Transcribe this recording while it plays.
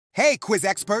Hey, quiz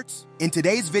experts! In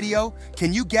today's video,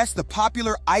 can you guess the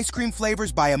popular ice cream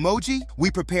flavors by emoji?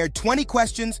 We prepared 20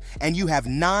 questions and you have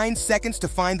 9 seconds to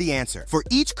find the answer. For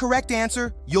each correct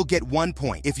answer, you'll get 1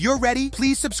 point. If you're ready,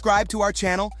 please subscribe to our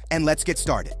channel and let's get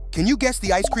started. Can you guess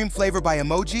the ice cream flavor by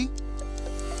emoji?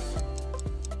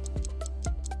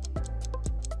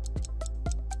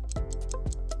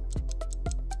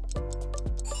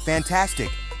 Fantastic!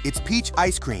 It's peach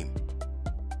ice cream.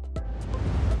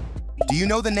 Do you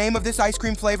know the name of this ice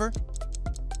cream flavor?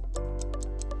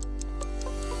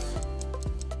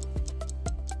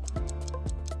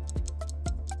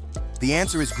 The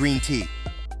answer is green tea.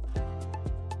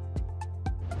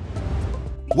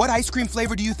 What ice cream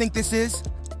flavor do you think this is?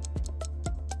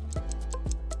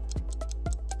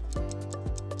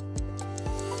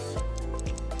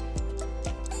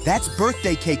 That's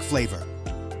birthday cake flavor.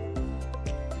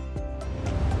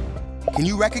 Can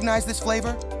you recognize this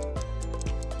flavor?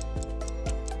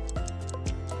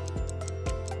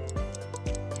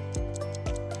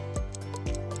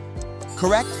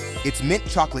 Correct, it's mint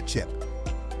chocolate chip.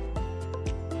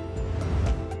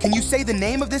 Can you say the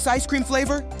name of this ice cream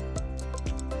flavor?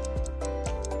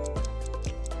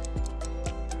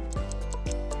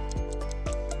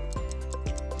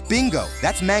 Bingo,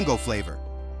 that's mango flavor.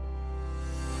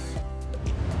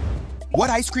 What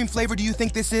ice cream flavor do you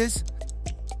think this is?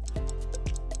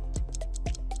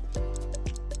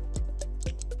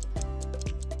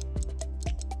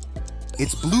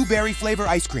 It's blueberry flavor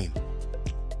ice cream.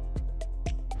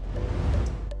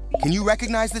 Can you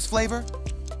recognize this flavor?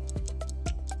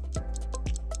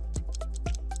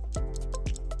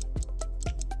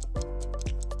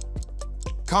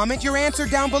 Comment your answer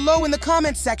down below in the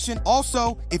comments section.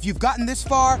 Also, if you've gotten this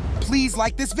far, please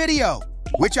like this video.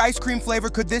 Which ice cream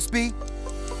flavor could this be?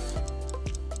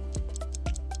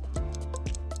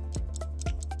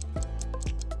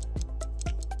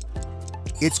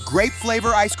 It's grape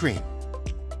flavor ice cream.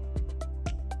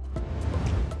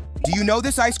 Do you know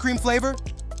this ice cream flavor?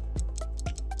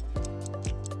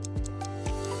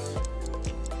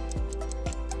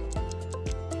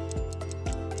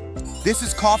 This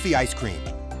is coffee ice cream.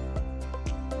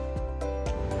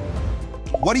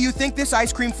 What do you think this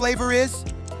ice cream flavor is?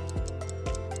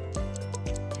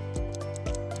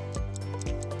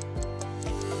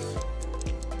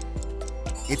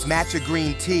 It's matcha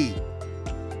green tea.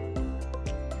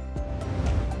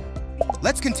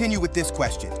 Let's continue with this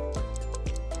question.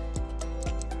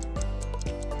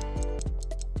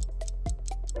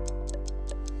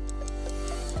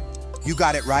 You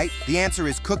got it right. The answer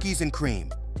is cookies and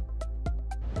cream.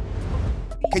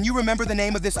 Can you remember the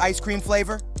name of this ice cream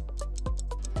flavor?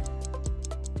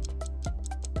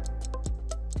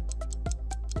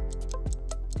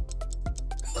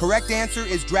 Correct answer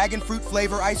is dragon fruit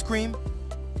flavor ice cream.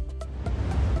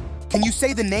 Can you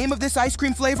say the name of this ice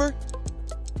cream flavor?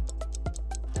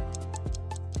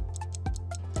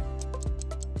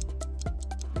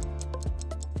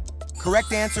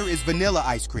 Correct answer is vanilla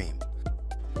ice cream.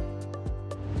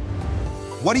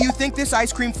 What do you think this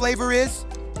ice cream flavor is?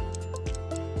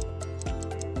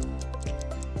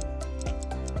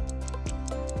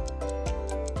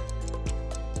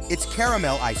 It's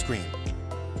caramel ice cream.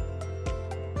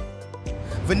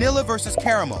 Vanilla versus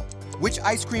caramel. Which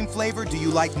ice cream flavor do you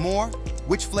like more?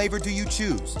 Which flavor do you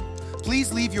choose?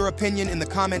 Please leave your opinion in the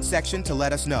comment section to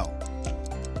let us know.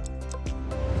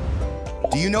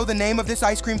 Do you know the name of this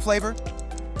ice cream flavor?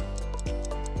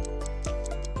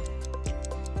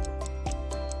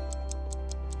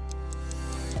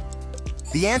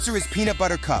 The answer is peanut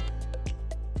butter cup.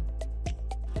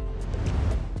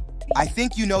 I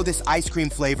think you know this ice cream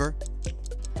flavor.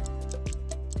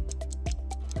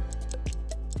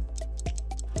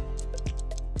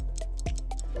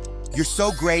 You're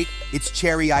so great, it's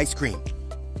cherry ice cream.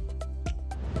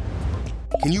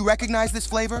 Can you recognize this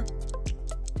flavor?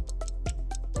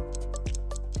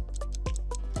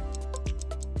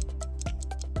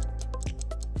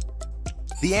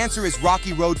 The answer is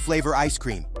Rocky Road flavor ice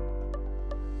cream.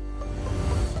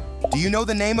 Do you know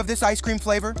the name of this ice cream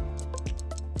flavor?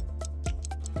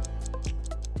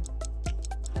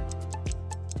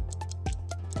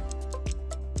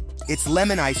 It's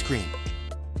lemon ice cream.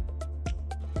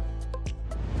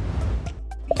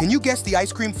 Can you guess the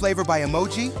ice cream flavor by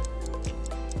emoji?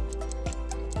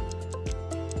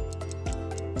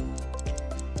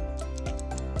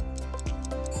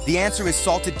 The answer is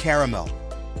salted caramel.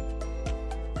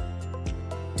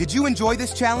 Did you enjoy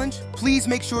this challenge? Please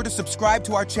make sure to subscribe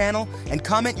to our channel and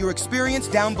comment your experience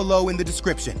down below in the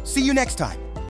description. See you next time.